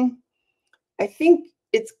green, I think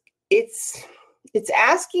it's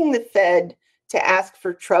asking the Fed to ask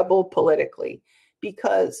for trouble politically,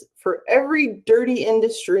 because for every dirty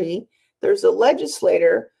industry, there's a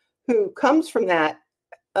legislator who comes from that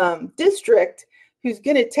district who's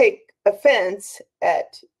going to take offense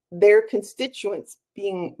at their constituents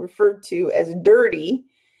being referred to as dirty.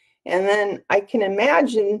 And then I can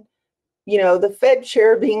imagine, the Fed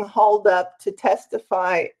chair being hauled up to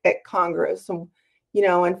testify at Congress and,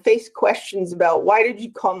 and face questions about, why did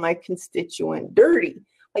you call my constituent dirty?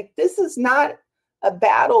 Like, this is not a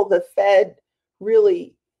battle the Fed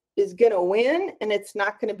really is going to win, and it's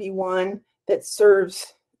not going to be one that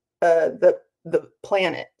serves the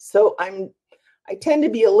planet. So I tend to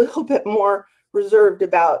be a little bit more reserved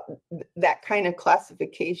about that kind of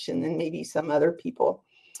classification than maybe some other people.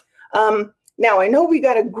 Now, I know we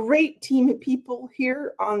got a great team of people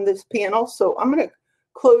here on this panel, so I'm going to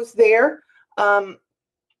close there.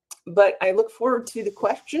 But I look forward to the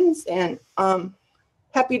questions, and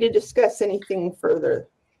happy to discuss anything further.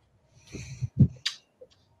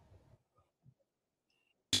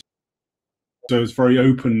 Those very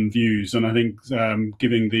open views, and I think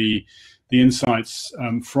giving the insights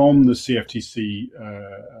from the CFTC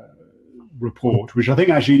report, which I think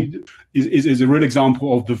actually is a real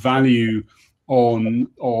example of the value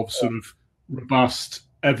of sort of robust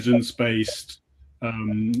evidence-based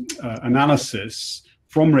analysis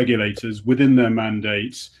from regulators within their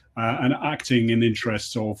mandates and acting in the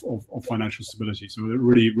interests of financial stability. So a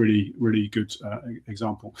really good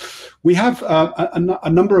example. We have a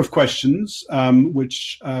number of questions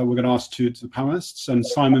which we're going to ask to the panelists, and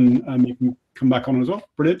Simon, you can come back on as well.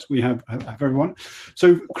 Brilliant. We have everyone.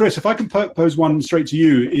 So Chris, if I can pose one straight to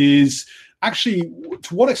you, is actually,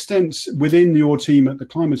 to what extent within your team at the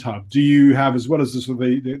Climate Hub do you have, as well as the sort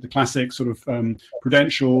of the classic sort of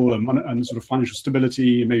prudential and sort of financial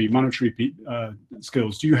stability and maybe monetary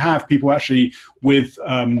skills, do you have people actually with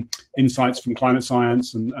insights from climate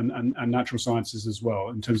science and natural sciences as well,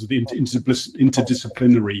 in terms of the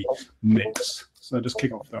interdisciplinary mix? So just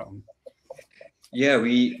kick off that one. Yeah,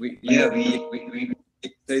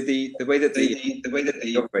 so the way that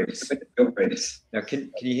they operate. Now,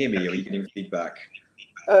 can you hear me? Or are you getting feedback?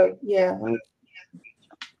 Yeah.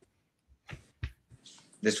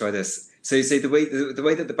 Let's try this. So the way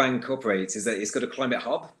that the bank operates is that it's got a climate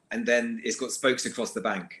hub, and then it's got spokes across the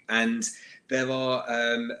bank, and there are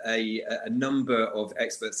a number of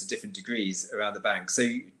experts to different degrees around the bank. So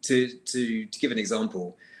to give an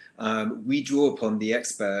example, we draw upon the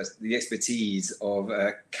expertise of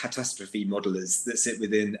catastrophe modelers that sit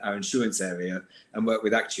within our insurance area and work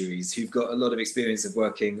with actuaries who've got a lot of experience of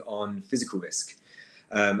working on physical risk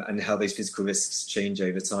and how those physical risks change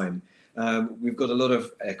over time. We've got a lot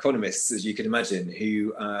of economists, as you can imagine,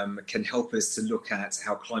 who can help us to look at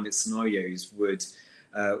how climate scenarios would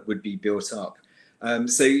be built up.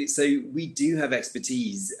 So we do have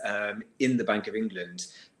expertise in the Bank of England.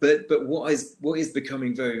 But what is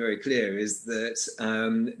becoming very, very clear is that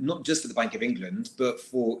not just for the Bank of England, but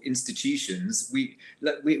for institutions,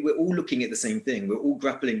 we're all looking at the same thing. We're all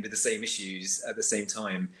grappling with the same issues at the same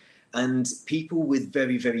time. And people with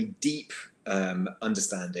very, very deep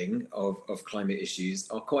understanding of climate issues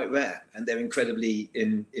are quite rare, and they're incredibly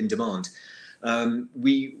in demand.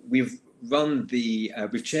 We've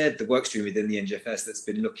chaired the work stream within the NGFS that's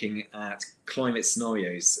been looking at climate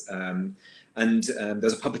scenarios. And there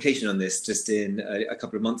was a publication on this just in a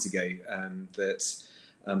couple of months ago that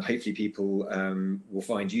hopefully people will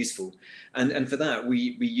find useful. And for that,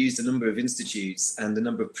 we used a number of institutes and a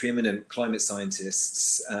number of preeminent climate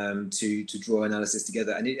scientists to draw analysis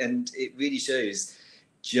together. And it really shows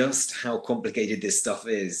just how complicated this stuff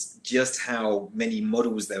is, just how many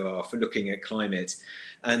models there are for looking at climate.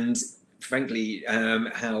 And frankly,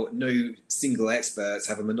 how no single experts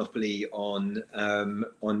have a monopoly on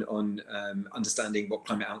understanding what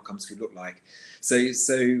climate outcomes could look like. So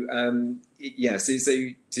to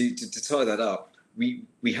tie that up, we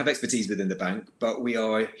have expertise within the bank, but we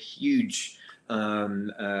are a huge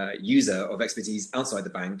user of expertise outside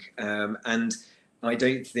the bank, and I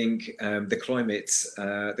don't think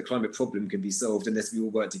the climate problem can be solved unless we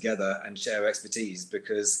all work together and share expertise,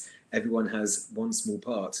 because everyone has one small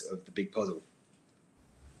part of the big puzzle.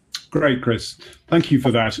 Great, Chris. Thank you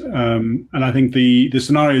for that. And I think the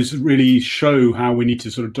scenarios really show how we need to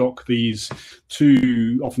sort of dock these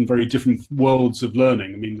two often very different worlds of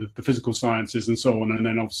learning. I mean, the physical sciences and so on, and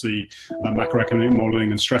then obviously macroeconomic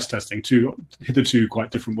modelling and stress testing, hitherto quite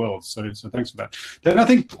different worlds. So thanks for that. Then I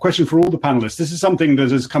think a question for all the panelists. This is something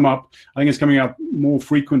that has come up, I think it's coming up more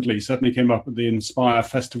frequently, certainly came up at the Inspire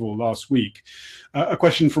Festival last week. A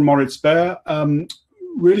question from Moritz Baer.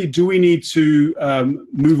 Really, do we need to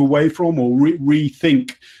move away from or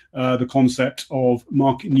rethink the concept of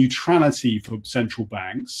market neutrality for central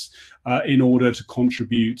banks in order to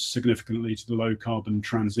contribute significantly to the low carbon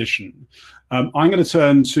transition? I'm going to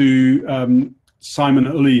turn to Simon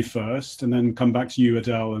Ali first, and then come back to you,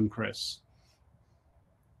 Adele and Chris.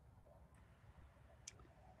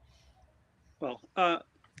 Well,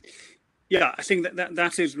 yeah, I think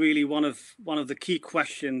that is really one of the key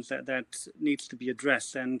questions that needs to be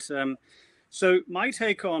addressed. And so my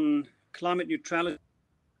take on climate neutrality,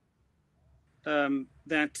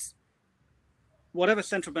 that whatever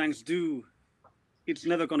central banks do, it's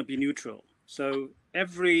never going to be neutral. So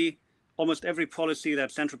almost every policy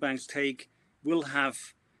that central banks take will have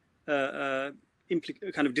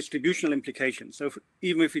kind of distributional implications. So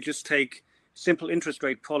even if you just take simple interest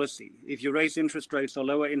rate policy, if you raise interest rates or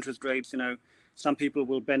lower interest rates, some people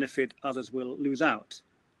will benefit, others will lose out.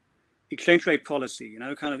 Exchange rate policy,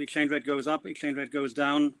 kind of exchange rate goes up, exchange rate goes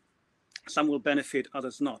down, some will benefit,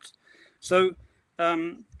 others not. So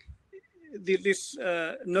this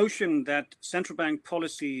notion that central bank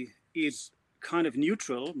policy is kind of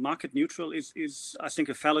neutral, market neutral, is I think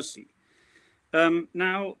a fallacy.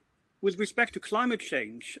 Now, with respect to climate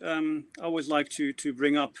change, I always like to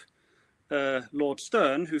bring up Lord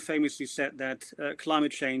Stern, who famously said that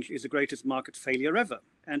climate change is the greatest market failure ever.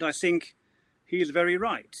 And I think he is very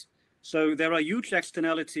right. So there are huge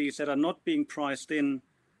externalities that are not being priced in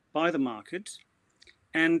by the market.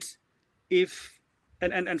 And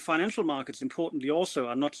financial markets, importantly, also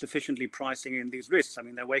are not sufficiently pricing in these risks. I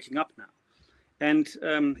mean, they're waking up now. And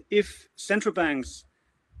if central banks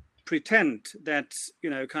pretend that,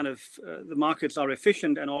 the markets are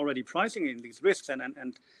efficient and already pricing in these risks,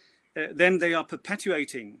 and then they are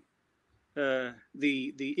perpetuating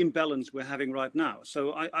the imbalance we're having right now.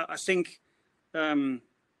 So I think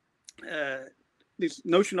this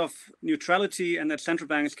notion of neutrality and that central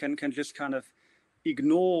banks can just kind of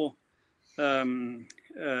ignore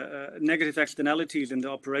negative externalities in the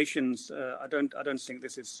operations, I don't think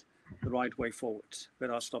this is the right way forward.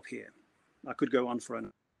 But I'll stop here. I could go on for an.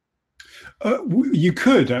 You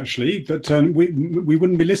could actually, but we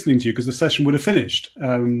wouldn't be listening to you because the session would have finished.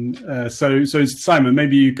 So Simon,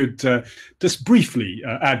 maybe you could just briefly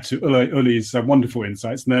add to Uli's wonderful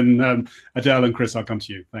insights, and then Adele and Chris, I'll come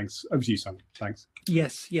to you. Thanks. Over to you, Simon. Thanks.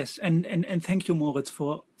 Yes, and thank you, Moritz,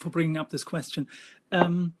 for bringing up this question.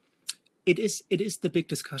 It is the big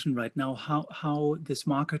discussion right now how this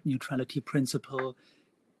market neutrality principle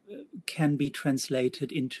can be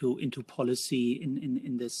translated into policy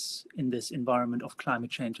in this environment of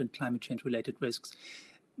climate change and climate change related risks.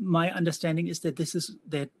 My understanding is that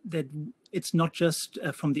that it's not just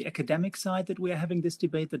from the academic side that we are having this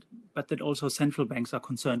debate, but that also central banks are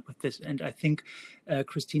concerned with this. And I think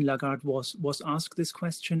Christine Lagarde was asked this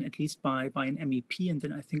question, at least by an MEP, and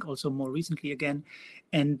then I think also more recently again.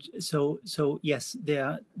 And so yes,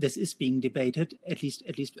 this is being debated, at least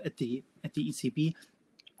at the ECB.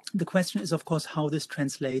 The question is, of course, how this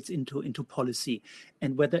translates into policy,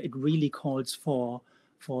 and whether it really calls for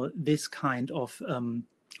this kind of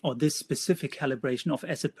or this specific calibration of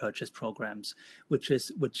asset purchase programs, which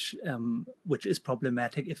is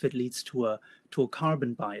problematic if it leads to a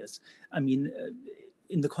carbon bias. I mean,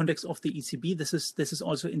 in the context of the ECB, this is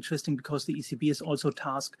also interesting because the ECB is also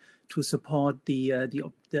tasked to support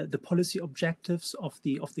the policy objectives of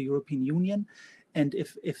the European Union. And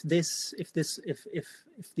if these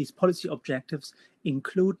policy objectives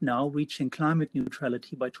include now reaching climate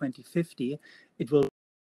neutrality by 2050, it will be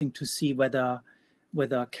interesting to see whether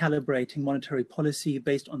calibrating monetary policy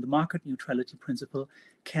based on the market neutrality principle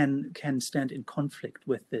can stand in conflict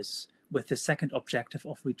with the second objective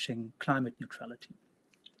of reaching climate neutrality.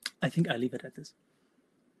 I think I leave it at this.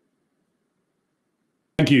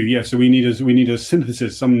 Thank you. Yeah, so we need a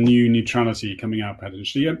synthesis, some new neutrality coming out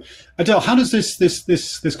potentially. Adele, how does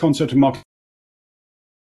this concept of market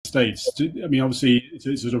states? I mean, obviously,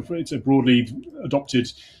 it's a broadly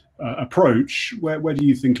adopted approach. Where do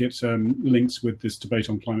you think it links with this debate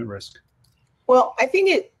on climate risk? Well, I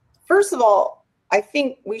think first of all, I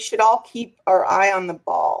think we should all keep our eye on the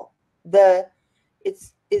ball.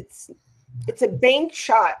 It's a bank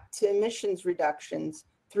shot to emissions reductions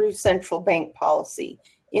through central bank policy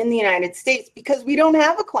in the United States because we don't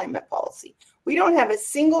have a climate policy. We don't have a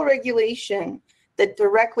single regulation that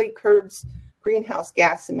directly curbs greenhouse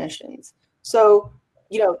gas emissions. So,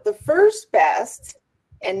 the first best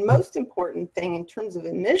and most important thing in terms of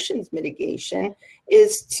emissions mitigation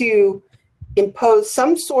is to impose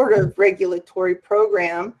some sort of regulatory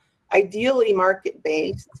program, ideally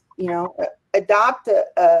market-based, adopt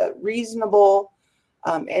a reasonable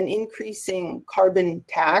and increasing carbon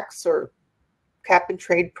tax or cap and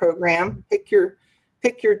trade program, pick your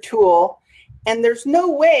tool. And there's no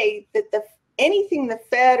way that anything the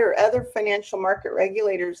Fed or other financial market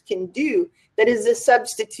regulators can do that is a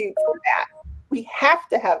substitute for that. We have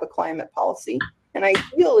to have a climate policy, and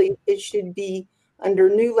ideally it should be under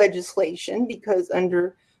new legislation, because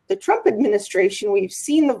under the Trump administration, we've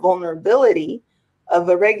seen the vulnerability of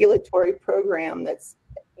a regulatory program that's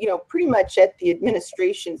pretty much at the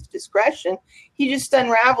administration's discretion. He just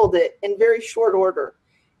unraveled it in very short order.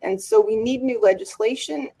 And so we need new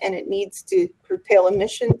legislation, and it needs to curtail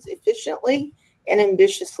emissions efficiently and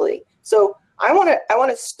ambitiously. So I want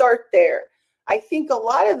to start there. I think a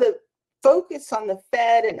lot of the focus on the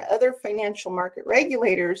Fed and other financial market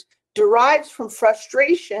regulators derives from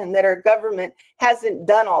frustration that our government hasn't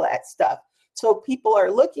done all that stuff. So people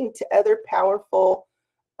are looking to other powerful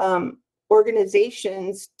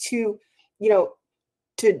organizations to,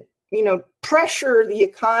 pressure the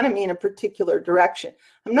economy in a particular direction.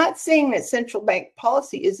 I'm not saying that central bank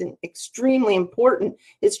policy isn't extremely important.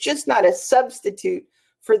 It's just not a substitute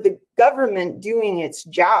for the government doing its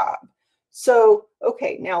job. So,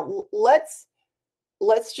 okay, now let's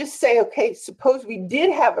just say, okay, suppose we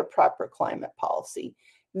did have a proper climate policy.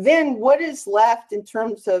 Then what is left in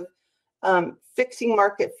terms of fixing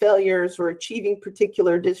market failures or achieving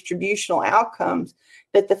particular distributional outcomes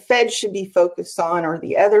that the Fed should be focused on, or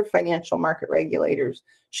the other financial market regulators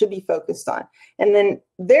should be focused on? And then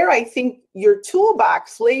there, I think your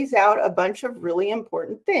toolbox lays out a bunch of really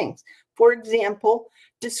important things. For example,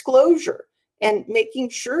 disclosure and making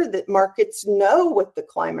sure that markets know what the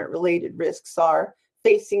climate-related risks are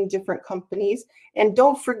facing different companies. And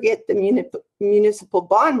don't forget the municipal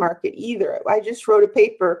bond market either. I just wrote a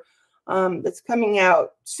paper that's coming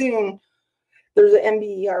out soon. There's an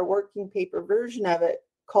MBER working paper version of it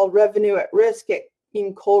called Revenue at Risk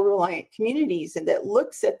in Coal-Reliant Communities, and that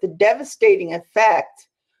looks at the devastating effect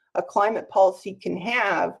a climate policy can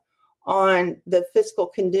have on the fiscal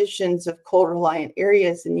conditions of coal-reliant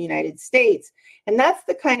areas in the United States. And that's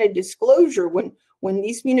the kind of disclosure when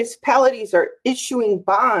these municipalities are issuing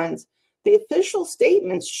bonds, the official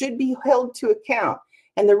statements should be held to account,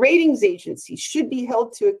 and the ratings agencies should be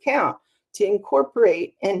held to account to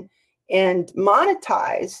incorporate and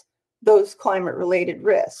monetize those climate-related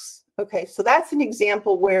risks. Okay, so that's an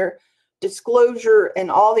example where disclosure and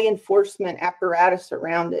all the enforcement apparatus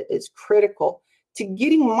around it is critical to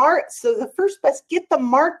getting markets. So the first best, get the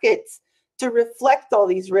markets to reflect all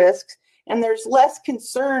these risks, and there's less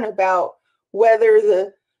concern about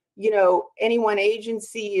whether any one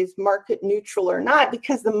agency is market neutral or not,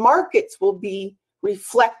 because the markets will be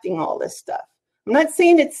reflecting all this stuff. I'm not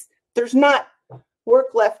saying there's not work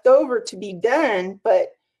left over to be done,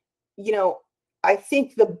 but I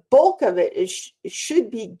think the bulk of it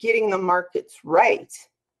should be getting the markets right.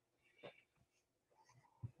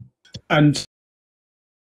 And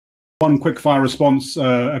one quick fire response,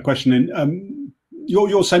 a question in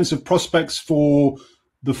your sense of prospects for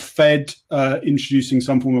the Fed introducing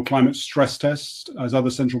some form of climate stress test, as other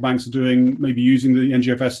central banks are doing, maybe using the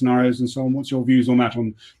NGFS scenarios and so on. What's your views on that,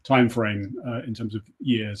 on time frame in terms of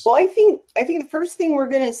years? Well, I think the first thing we're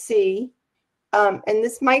going to see, and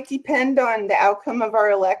this might depend on the outcome of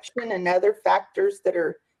our election and other factors that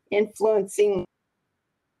are influencing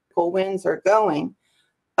where winds are going.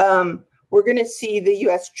 We're going to see the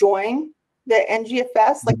U.S. join the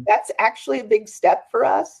NGFS. Like, that's actually a big step for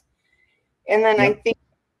us. And then I think,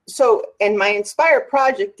 so, and my Inspire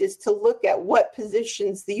project is to look at what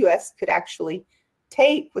positions the U.S. could actually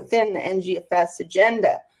take within the NGFS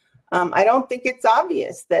agenda. I don't think it's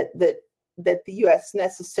obvious that the U.S.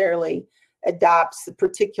 necessarily adopts the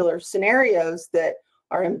particular scenarios that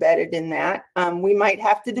are embedded in that. We might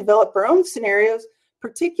have to develop our own scenarios,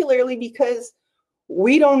 particularly because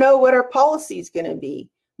we don't know what our policy is going to be.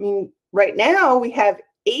 I mean, right now we have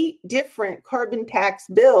 8 different carbon tax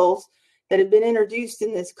bills that have been introduced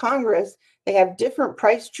in this Congress. They have different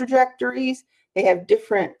price trajectories. They have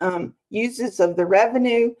different uses of the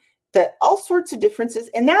revenue, all sorts of differences.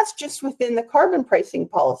 And that's just within the carbon pricing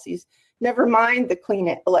policies. Never mind the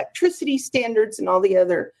clean electricity standards and all the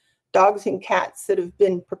other dogs and cats that have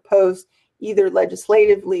been proposed either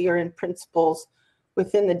legislatively or in principles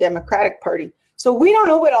within the Democratic Party. So we don't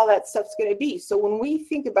know what all that stuff's going to be. So when we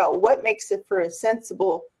think about what makes it for a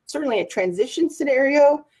sensible, certainly a transition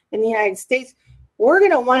scenario in the United States, we're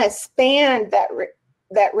going to want to span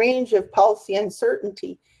that range of policy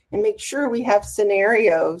uncertainty and make sure we have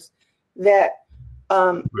scenarios that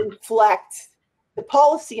reflect the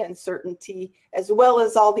policy uncertainty, as well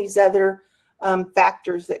as all these other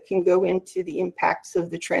factors that can go into the impacts of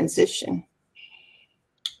the transition.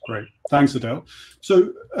 Great, thanks, Adele.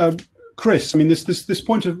 So, Chris, I mean, this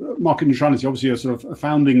point of market neutrality, obviously a sort of a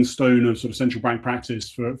founding stone of sort of central bank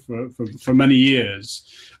practice for many years,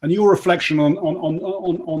 and your reflection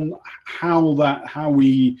on how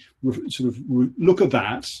we sort of look at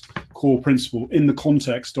that core principle in the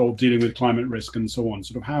context of dealing with climate risk and so on,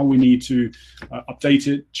 sort of how we need to update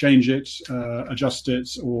it, change it, adjust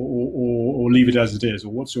it, or leave it as it is,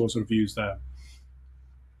 or what's your sort of views there?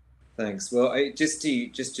 Thanks. Well, just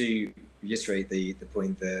to reiterate the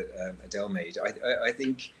point that Adele made, I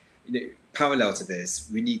think parallel to this,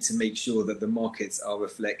 we need to make sure that the markets are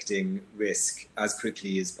reflecting risk as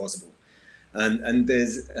quickly as possible. And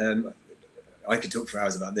there's, I could talk for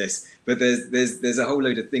hours about this, but there's a whole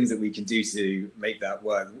load of things that we can do to make that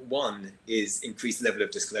work. One is increase the level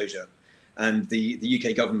of disclosure. And the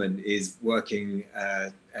UK government is working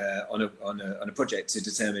on a project to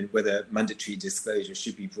determine whether mandatory disclosure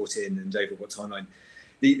should be brought in and over what timeline.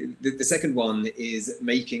 The second one is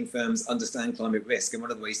making firms understand climate risk. And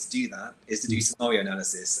one of the ways to do that is to do scenario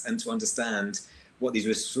analysis and to understand what these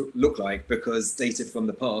risks look like, because data from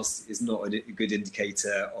the past is not a good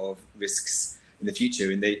indicator of risks in the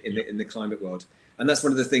future in the climate world. And that's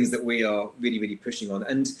one of the things that we are really pushing on.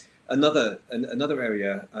 And another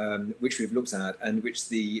area which we've looked at, and which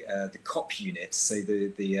the COP unit, so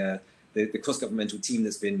the cross-governmental team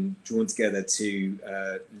that's been drawn together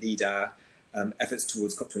to lead our efforts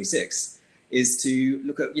towards COP26, is to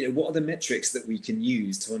look at what are the metrics that we can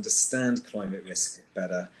use to understand climate risk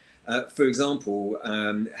better. For example,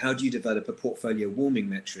 how do you develop a portfolio warming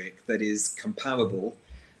metric that is comparable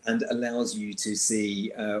and allows you to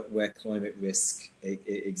see where climate risk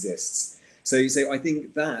exists? So I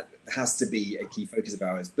think that has to be a key focus of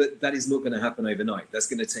ours, but that is not going to happen overnight. That's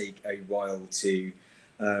going to take a while to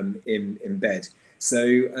embed. So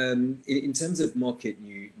in terms of market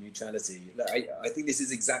neutrality, I think this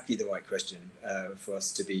is exactly the right question for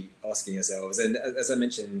us to be asking ourselves. And as I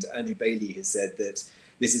mentioned, Andrew Bailey has said that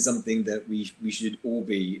this is something that we should all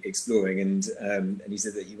be exploring, and he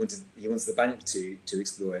said that he wants the bank to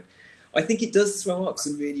explore it. I think it does throw up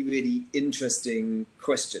some really interesting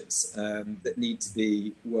questions that need to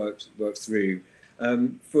be worked through.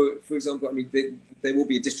 For example, I mean, there will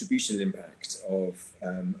be a distributional impact of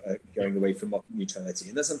going away from market neutrality,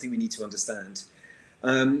 and that's something we need to understand.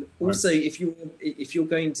 Also, if you're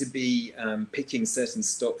going to be picking certain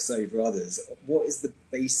stocks over others, what is the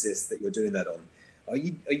basis that you're doing that on? Are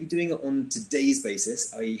you doing it on today's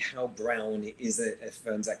basis, i.e. how brown is a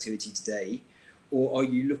firm's activity today? Or are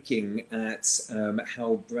you looking at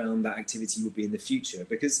how brown that activity will be in the future?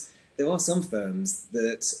 Because there are some firms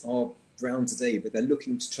that are brown today, but they're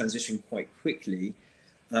looking to transition quite quickly.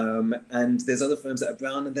 And there's other firms that are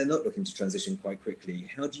brown and they're not looking to transition quite quickly.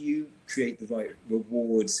 How do you create the right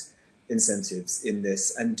rewards incentives in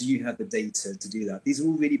this? And do you have the data to do that? These are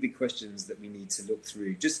all really big questions that we need to look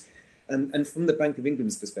through. And from the Bank of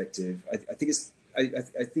England's perspective, I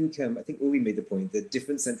think Uri made the point that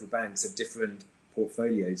different central banks have different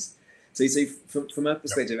portfolios. So from our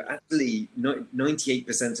perspective, actually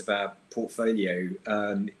 98% of our portfolio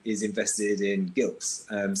is invested in gilts.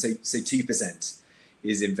 So 2%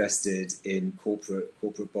 is invested in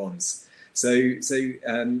corporate bonds. So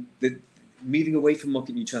the moving away from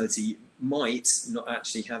market neutrality might not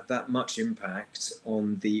actually have that much impact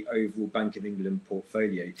on the overall Bank of England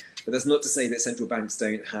portfolio. But that's not to say that central banks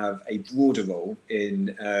don't have a broader role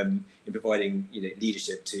in providing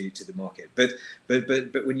leadership to the market. But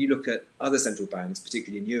when you look at other central banks,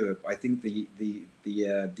 particularly in Europe, I think the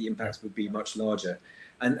impacts would be much larger.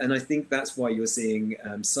 And I think that's why you're seeing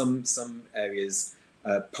some areas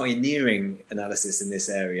pioneering analysis in this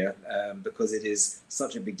area, because it is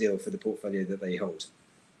such a big deal for the portfolio that they hold.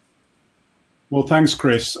 Well, thanks,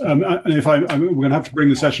 Chris. And if we're going to have to bring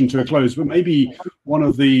the session to a close, but maybe one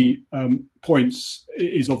of the points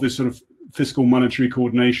is of this sort of fiscal monetary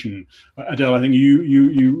coordination. Adele, I think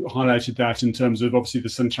you highlighted that in terms of obviously the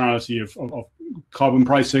centrality of carbon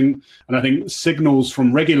pricing, and I think signals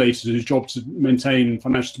from regulators whose job to maintain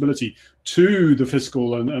financial stability to the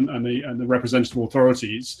fiscal and the representative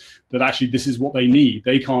authorities that actually this is what they need.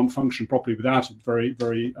 They can't function properly without it.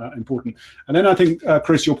 Very important. And then I think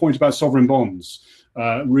Chris, your point about sovereign bonds,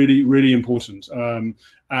 really important.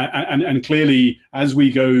 And clearly, as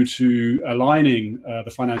we go to aligning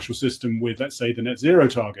the financial system with, let's say, the net zero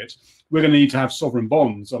target, we're going to need to have sovereign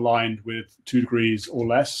bonds aligned with 2 degrees or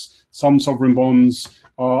less. Some sovereign bonds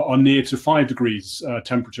are near to 5 degrees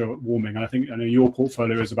temperature warming. I think your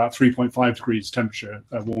portfolio is about 3.5 degrees temperature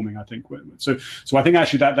warming, I think. So I think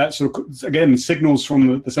actually that sort of, again, signals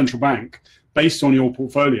from the central bank based on your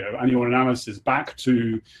portfolio and your analysis back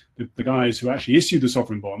to the guys who actually issue the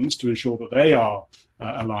sovereign bonds to ensure that they are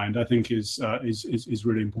aligned, I think is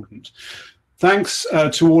really important. Thanks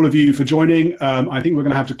to all of you for joining. I think we're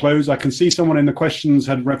going to have to close. I can see someone in the questions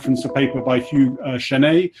had referenced a paper by Hugh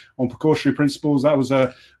Chenet on precautionary principles. That was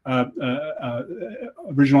a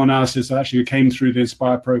original analysis that actually came through the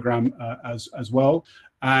Inspire program as well.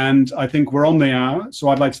 And I think we're on the hour, so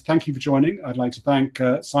I'd like to thank you for joining. I'd like to thank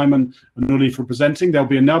Simon and Nuli for presenting. There'll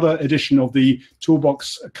be another edition of the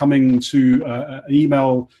Toolbox coming to an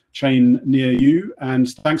email chain near you. And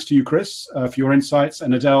thanks to you, Chris, for your insights.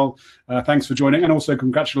 And Adele, thanks for joining. And also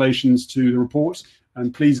congratulations to the report.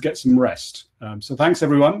 And please get some rest. So thanks,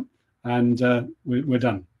 everyone. And we're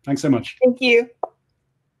done. Thanks so much. Thank you.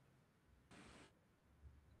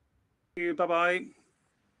 Bye-bye.